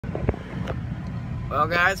Well,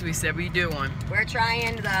 guys, we said we'd do one. We're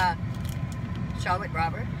trying the Charlotte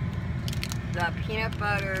Robert, the peanut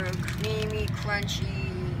butter, creamy, crunchy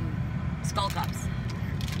skull cups.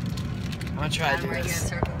 I'm gonna try I'm regular this.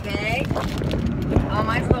 Circle K. Oh,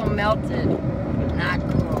 mine's a little melted. Not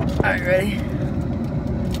cool. Alright, ready?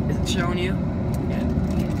 Is it showing you? Yeah.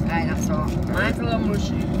 Alright, that's all. Mine's a little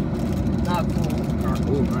mushy. Not cool.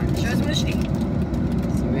 Oh, mine. Shows mushy.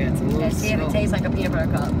 So we got some little Let's see if it snow. tastes like a peanut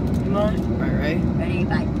butter cup. Come on. Alright, ready? Ready?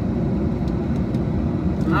 Bite.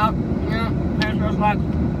 Oh, yeah. That smells like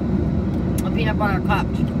a peanut butter cup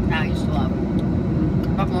that I used to love.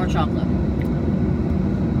 But more chocolate.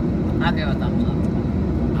 I'll give it a thumbs up.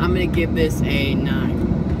 I'm gonna give this a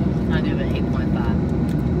 9. I'll give it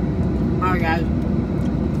 8.5. Alright, guys.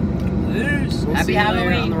 We'll Happy see you later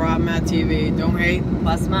Halloween. on the Rob Matt TV. Don't hate.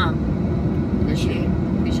 Plus mom. Appreciate.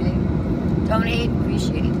 Appreciate. Don't hate,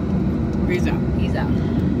 appreciate. Peace out. Peace out.